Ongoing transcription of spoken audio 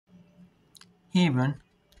Hey everyone,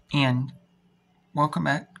 and welcome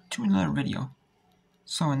back to another video.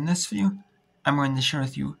 So in this video, I'm going to share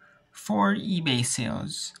with you 4 eBay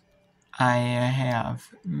sales I have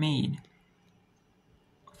made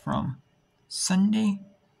from Sunday.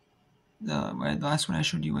 The last one I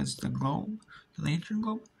showed you was the globe, the lantern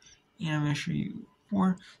globe, and I'm going to show you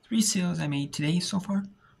 3 sales I made today so far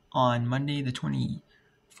on Monday the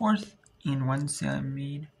 24th, and 1 sale I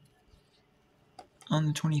made on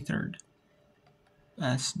the 23rd.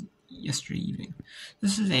 Yesterday evening.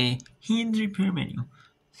 This is a Haynes repair manual,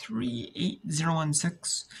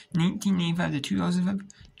 38016, 1985 to 2005,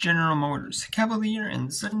 General Motors, Cavalier and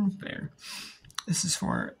Sunfair. This is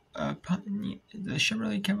for the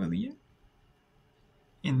Chevrolet Cavalier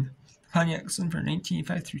in Pontiac Sunfair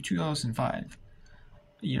 1985 through 2005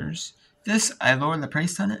 years. This, I lowered the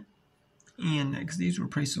price on it, and because these were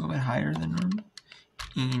priced a little bit higher than normal,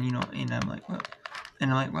 and I'm like,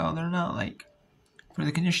 well, they're not like, for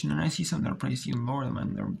the condition, then I see some that are priced even lower than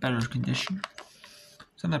when they're better condition.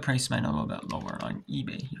 Some of the price might be a little bit lower on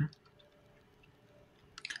eBay here.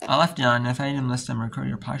 I left it on, if I didn't list them or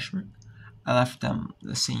Courier Poshmark, I left them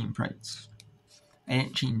the same price. I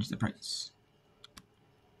didn't change the price.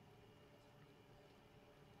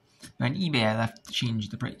 But on eBay, I left to change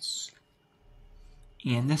the price.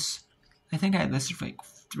 And this, I think I had listed for like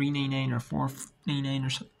 $3.99 or $4.99 or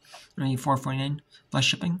something. Maybe $4.49 plus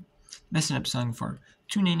shipping. This ended up selling for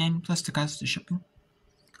 $2.99 plus the cost of shipping,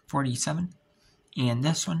 $47. And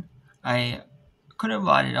this one, I could have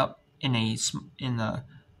loaded up in the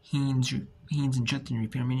Haynes and Chilton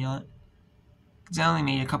repair manual, because I only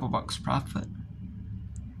made a couple bucks profit,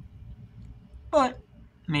 but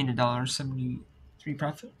made $1.73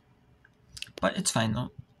 profit. But it's fine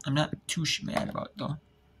though. I'm not too mad about it though.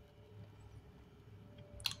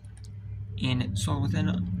 And it sold within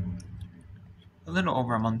a little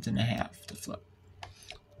over a month and a half to flip.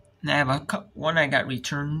 And I have one I got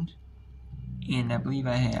returned, and I believe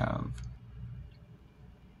I have,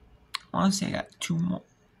 I want to say I got 3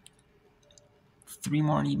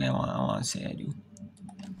 more on eBay. I want to say I do.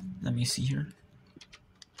 Let me see here.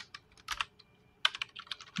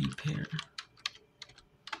 Repair.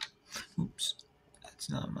 Oops, that's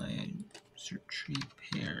not my search.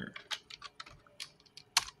 Repair.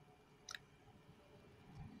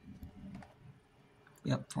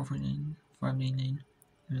 Yep, 449, 599,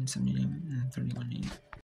 and 79, and 31.80.